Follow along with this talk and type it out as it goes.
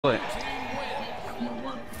What?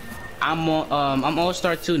 I'm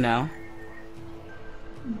All-Star 2 now.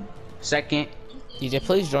 Second. DJ,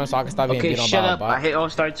 please join so I can stop being beat on by a bot. Okay, shut up. I hit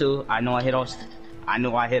All-Star 2. I know I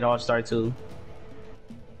hit All-Star 2.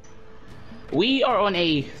 We are on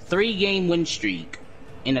a 3-game win streak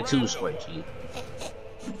in a 2-score, G.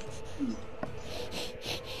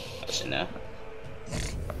 That's enough.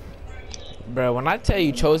 Bro, when I tell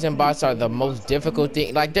you chosen bots are the most difficult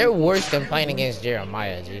thing, like they're worse than playing against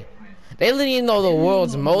Jeremiah, G. They literally know the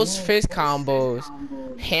world's most fist combos.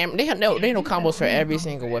 They know combos for every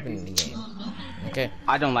single weapon in the game. Okay.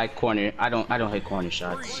 I don't like corner. I don't hit corner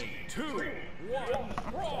shots.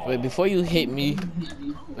 Wait, before you hit me,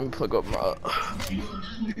 let me plug up my.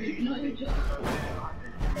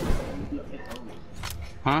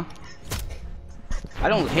 Huh? I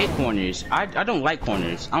don't hit corners. I don't like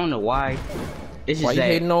corners. I don't know why. It's just why you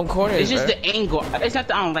hating on corners? It's just bro? the angle. It's not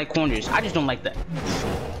that I don't like corners. I just don't like the.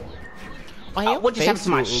 What just happened to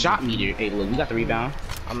my shot meter? Hey, look, we got the rebound.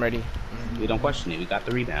 I'm ready. We don't question it. We got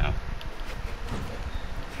the rebound.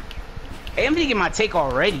 Hey, I'm gonna get my take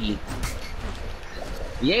already.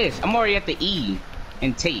 Yes, I'm already at the E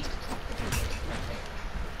and take.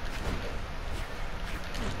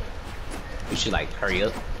 We should like hurry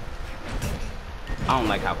up. I don't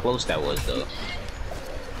like how close that was though.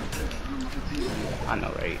 I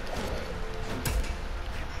know, right?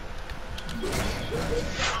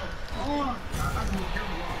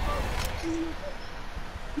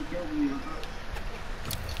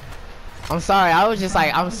 I'm sorry, I was just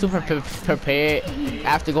like, I'm super prepared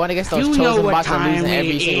after going against those chosen bots and losing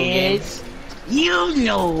every single game. You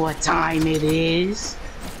know what time it is.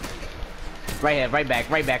 Right here, right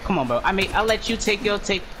back. Come on, bro. I'll let you take your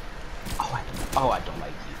take. Oh, I don't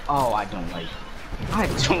like you. Oh, I don't like you. I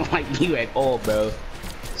don't like you at all, bro.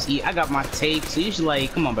 See, I got my take, so you should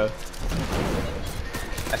like, come on, bro.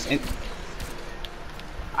 That's it.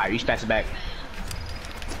 Alright, reach pass it back.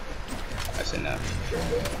 That's enough.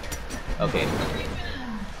 Okay.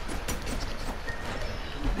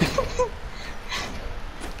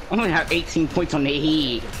 I'm gonna have 18 points on the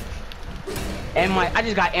head. I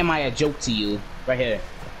just got a joke to you right here.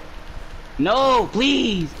 No,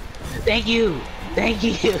 please. Thank you. Thank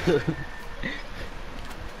you.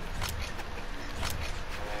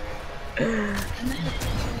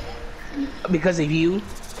 Because of you.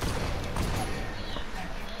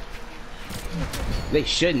 They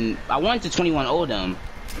shouldn't. I wanted to 21-0 them.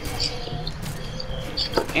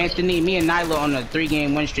 Anthony, me and Nyla on a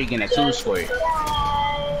 3-game win streak and a 2-score.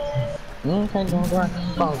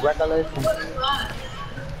 Congratulations.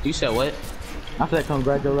 You said what? I said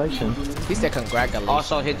congratulations. He said congratulations.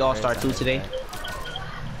 Also hit the All-Star 2 today.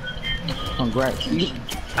 Congrats.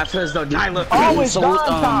 I feel as though Nyla. Oh, it's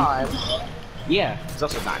time. Yeah, it's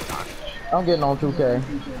also 9 time. I'm getting on 2K.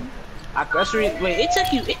 Wait, it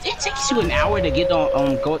takes you an hour to get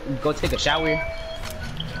on go take a shower?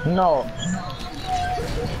 No.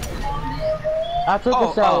 I took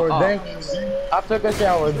a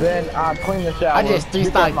shower, then I cleaned the shower. I just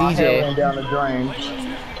 3-stock DJ down the drain.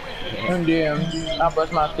 And then I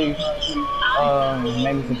brushed my teeth.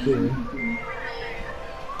 Maybe some food.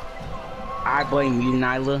 I blame you,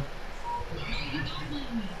 Nyla.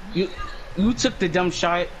 You took the dumb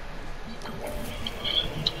shot.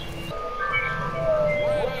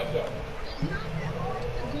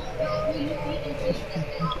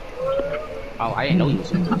 Oh, I didn't know he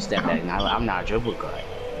was gonna step back. I'm not a dribble guy.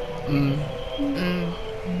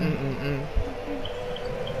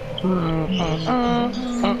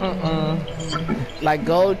 Like,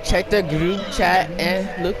 go check the group chat and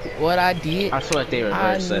look what I did. I swear they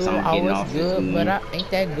reversed us. I'm getting off good, but I ain't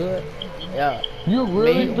that good. Yeah. You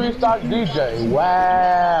really 3-stock DJ.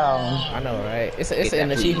 Wow. I know, right? It's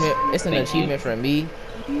an achievement. It's an achievement for me.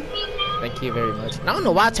 Thank you very much. I don't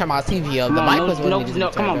know why I turned my TV up. The mic was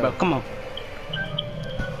no, come on, bro. Come on.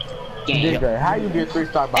 DJ, how you get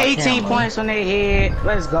 3-stock by 18 points on their head.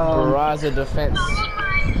 Let's go. Barrage of defense.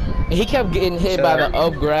 He kept getting hit by the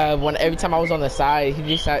up grab. Every time I was on the side, he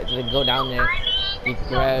just had to go down there. He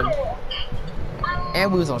grabbed.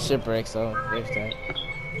 And we was on shipwreck, so there's that.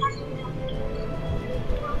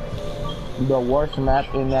 The worst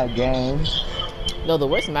map in that game. No, the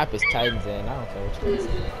worst map is Titans End. I don't care what you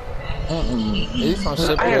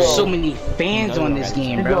say. I have so many fans on this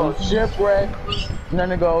game, bro. You go shipwreck, and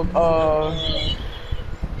then it goes,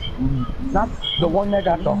 not the one that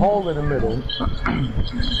got the hole in the middle.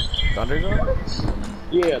 Thunderdome?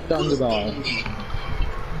 Yeah, Thunderdome.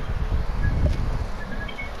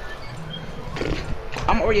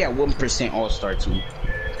 I'm already at 1% All-Star 2.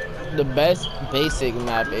 The best basic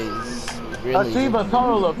map is really. Achieve a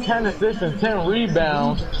total of 10 assists and 10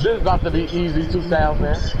 rebounds. This is about to be easy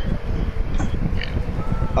 2000.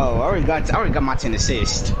 Oh, I already got my 10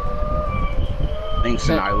 assists. Thanks,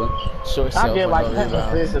 Nyla. Short I sale get for like no 10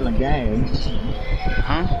 rebound. assists in the game.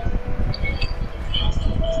 Huh?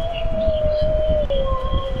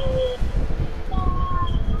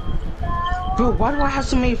 Bro, why do I have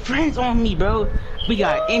so many friends on me, bro? We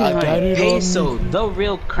got I got Inhunt, it Peso, on me. The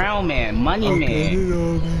Real Crown Man, Money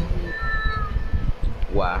Man.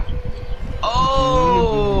 Wow.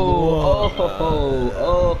 Oh,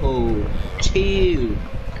 chill.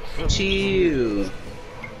 Chill.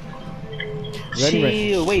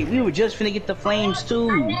 Wait, we were just finna get the flames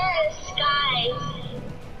too.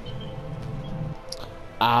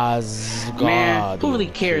 Asgard. Man, who really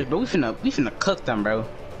cares, bro? We finna cook them, bro.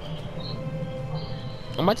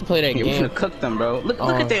 I'm about to play that Yeah, we game. finna cook them, bro. Look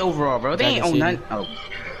at their overall, bro. They ain't on nothing. Oh,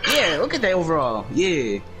 yeah. Look at their overall.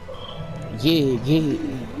 Yeah. Yeah.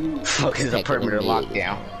 Fuck is a perimeter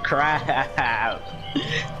lockdown. Crap.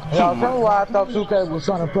 Y'all tell me why I thought 2K was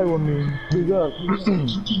trying to play with me. Big up.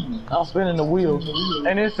 I'm spinning the wheel.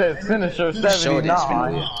 And it says finisher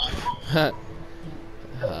 79.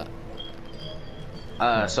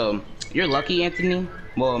 So you're lucky, Anthony.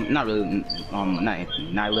 Well, not really. Not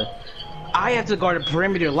Anthony. Nyla. I have to guard a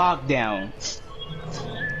perimeter lockdown.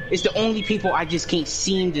 It's the only people I just can't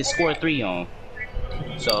seem to score 3 on.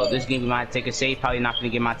 So this game we might take a save. Probably not gonna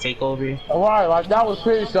get my takeover. Alright, like that was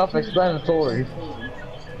pretty self-explanatory.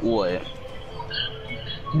 What?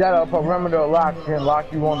 That a perimeter lock can lock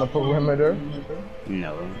you on the perimeter.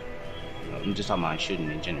 No, I'm just talking about shooting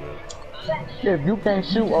in general. If you can't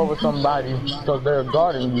shoot over somebody because they're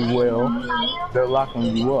guarding you well, they're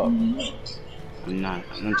locking you up. I'm not.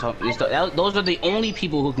 I'm talking. Those are the only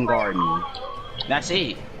people who can guard me. That's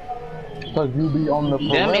it. Because you be on the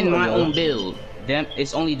perimeter. Them in my own build. Them.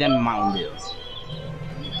 It's only them in my own build.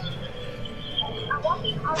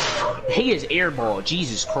 He is airball.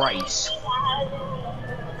 Jesus Christ.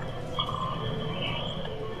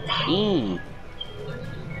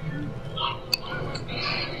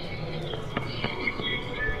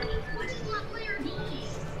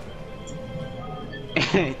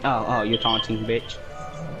 Oh, you're taunting, bitch.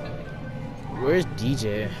 Where's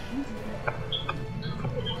DJ?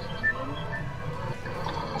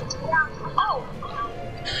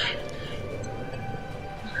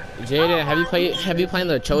 Jaden, have you played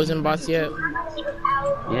the Chosen bots yet?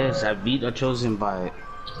 Yes, I beat a Chosen bot.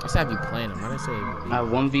 I said have you playing them. I didn't say I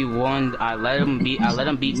 1v1. I let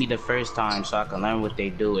them beat me the first time so I can learn what they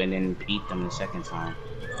do and then beat them the second time.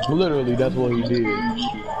 Literally, that's what he did.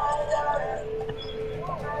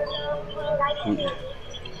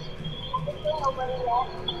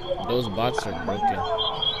 Those bots are broken.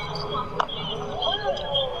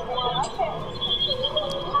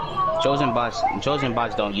 Chosen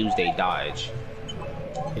bots don't use they dodge.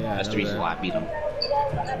 Yeah, That's the reason why I beat them.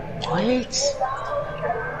 What?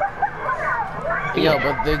 Yo,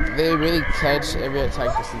 but they really catch every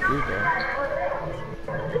attack to see through though.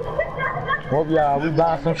 Well, y'all, we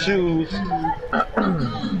buying some shoes.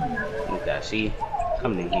 Look that, see?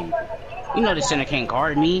 Come in here. You know the center can't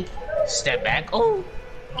guard me. Step back. Oh.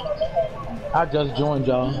 I just joined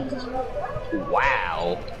y'all.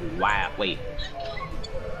 Wow. Wait.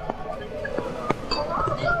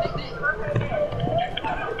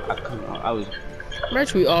 I was.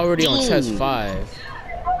 Merch, we already on chest 5.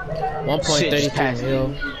 1.33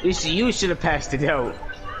 mil. You should have passed it out.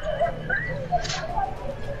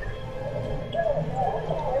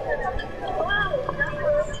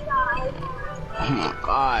 Oh my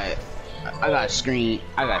god. I got screen.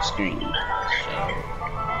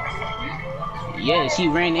 Yes, he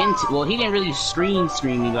ran into. Well, he didn't really screen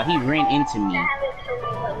me, but he ran into me.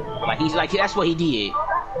 That's what he did.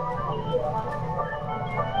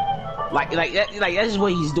 That's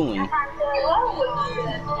what he's doing.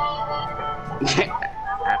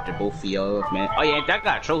 After both of y'all, man. Oh yeah, that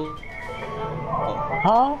got a trophy.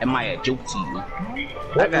 Huh? Am I a joke to you?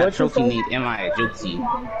 I got a trophy named Am I a joke to you? I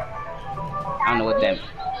don't know what that.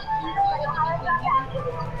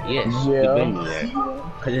 Yes, we been there.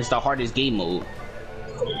 Cause it's the hardest game mode.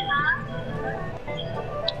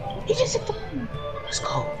 He just hit the. Let's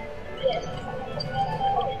go.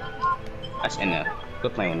 That's enough.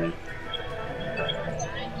 Good playing me.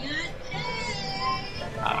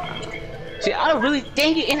 See, I don't really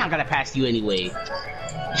dang it, and I gotta pass you anyway.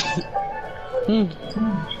 You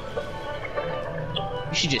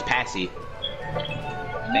should just pass it.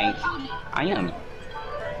 Thank you. I am.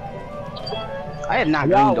 I have not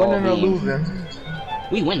greened all winning or game. losing?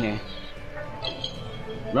 We win there.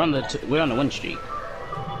 We're on the win streak.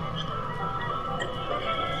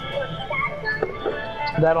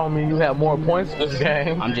 That don't mean you have more points this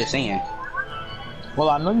game. I'm just saying. Well,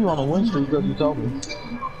 I know you on a win streak because you told me.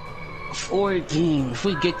 14. If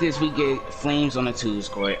we get this, we get Flames on a 2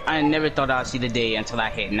 score. I never thought I'd see the day until I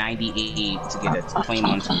hit 98 to get a Flame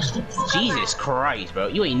on 2 score. Jesus Christ, bro.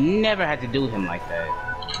 You ain't never had to do him like that.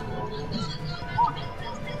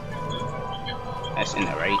 That's in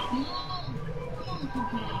there, right?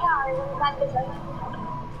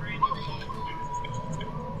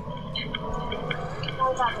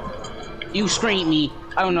 You screened me.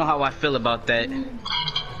 I don't know how I feel about that.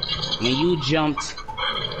 When you jumped,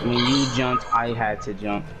 I had to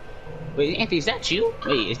jump. Wait, Anthony, is that you?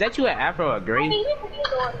 Wait, is that you at Afro or Gray?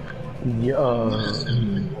 Yeah.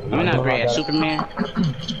 I'm not Gray, at Superman.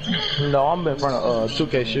 No, I'm in front of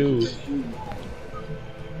 2K shoes.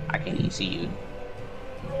 I can't even see you.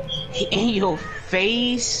 In your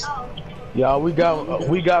face? Y'all, we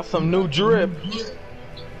got some new drip.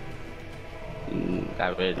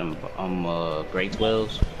 Got rid of them Gray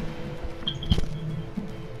 12s.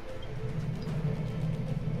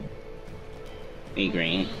 Need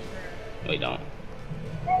green. We don't.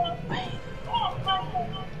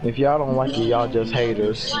 If y'all don't like it, y'all just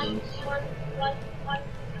haters.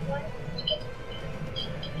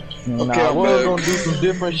 Okay, nah, we're gonna do some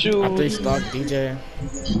different shoes. I 3-stock DJ.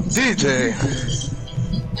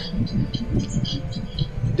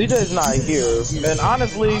 DJ's not here, and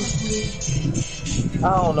honestly, I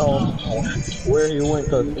don't know where he went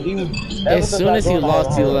because he was. As soon as he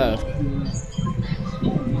lost, he left.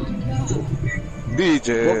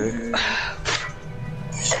 DJ. I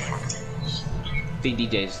think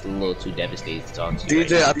DJ's a little too devastated to talk to you.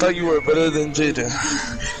 DJ, I thought you were better than JJ.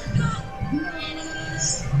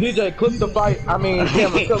 DJ, click the fight. I mean,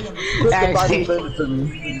 Cameron, click the fight and send it to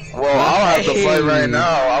me. Well, I'll have to fight right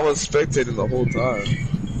now. I was spectating the whole time.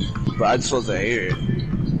 But I just wasn't here.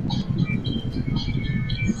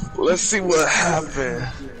 Let's see what happened.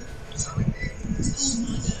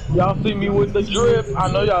 Y'all see me with the drip.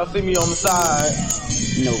 I know y'all see me on the side.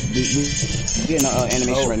 No, we in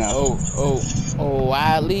animation right now.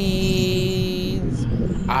 Wiley's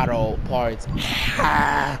Auto Parts.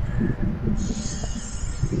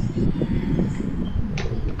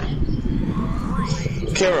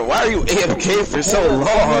 Cameron, why are you AFK for so long?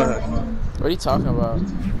 What are you talking about?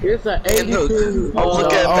 It's an 82.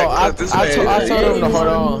 Look at that. I told him to hold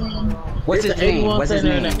on. What's his name? What's his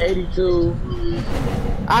name? An 82.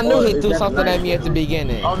 I knew he threw something at me at the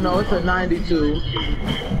beginning. Oh no, it's a 92.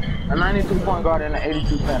 A 92 point guard and an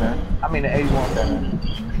 82 center. I mean, an 81 center.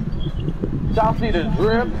 Y'all see the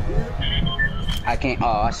drip? I can't.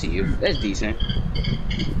 Oh, I see you. That's decent.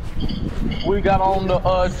 We got on the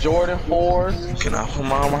Jordan 4s. Can I put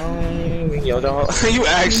my mind? Yo, dog. You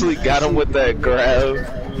actually got him with that grab.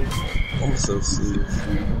 I'm so sweet.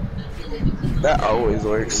 That always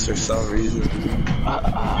works for some reason.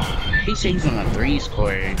 He said he's on a 3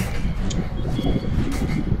 score.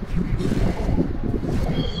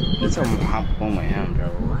 Let's hop on with him, bro.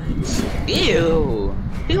 What? Ew!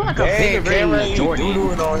 He like a bigger version of Jordan. You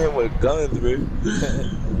doing on him with guns, bro.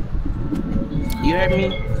 You heard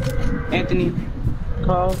me, Anthony?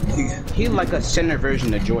 Huh? He like a center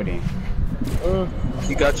version of Jordan.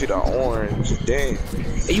 He got you the orange. Dang.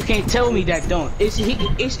 You can't tell me that don't. It's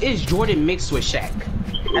Jordan mixed with Shaq.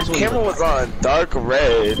 That's what Cameron was on dark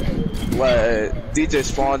red, but DJ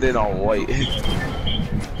spawned in on white.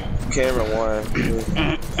 Cameron won.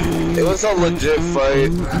 It was a legit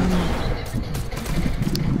fight.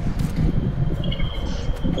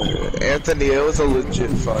 Anthony, it was a legit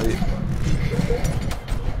fight.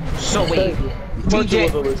 So wait, DJ.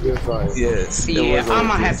 Was a legit fight. Yes. Yeah, I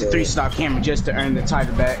might have to 3-stock Cameron just to earn the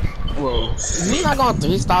title back. Whoa. You're not gonna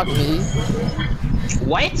 3-stock me.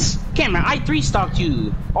 What? Cameron, I 3-stocked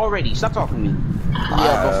you already. Stop talking to me.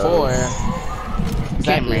 Yeah, before. Exactly,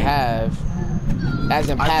 Cameron. have. As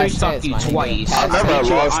in I past 3-stocked tense, you my nigga. twice. I Past never tense.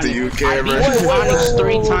 lost to you, Cameron. I beat you Onyx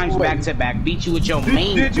 3 Wait. times back to back. Beat you with your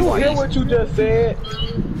main Did you twice. hear what you just said,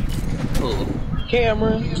 Who?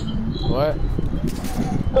 Cameron? What?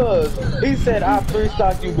 Cause he said I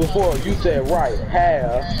 3-stocked you before. You said right,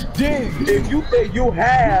 have. Then if you say you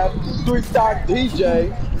have 3-stock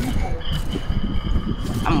DJ,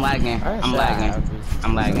 I'm lagging. I'm lagging.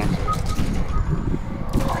 I'm lagging.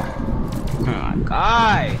 Oh my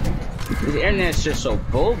god. This internet's just so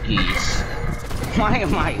bogus. Why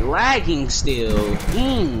am I lagging still?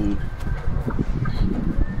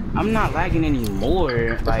 I'm not lagging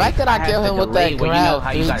anymore. The fact that I killed him with that grab you know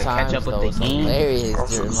how you 3 gotta times catch up with though the was game.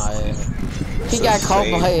 hilarious, Jeremiah. He got caught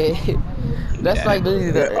by it. That's like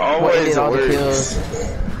literally the what always did all the works. kills.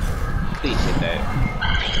 Please hit that.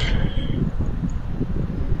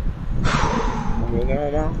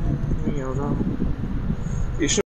 吗？没有的。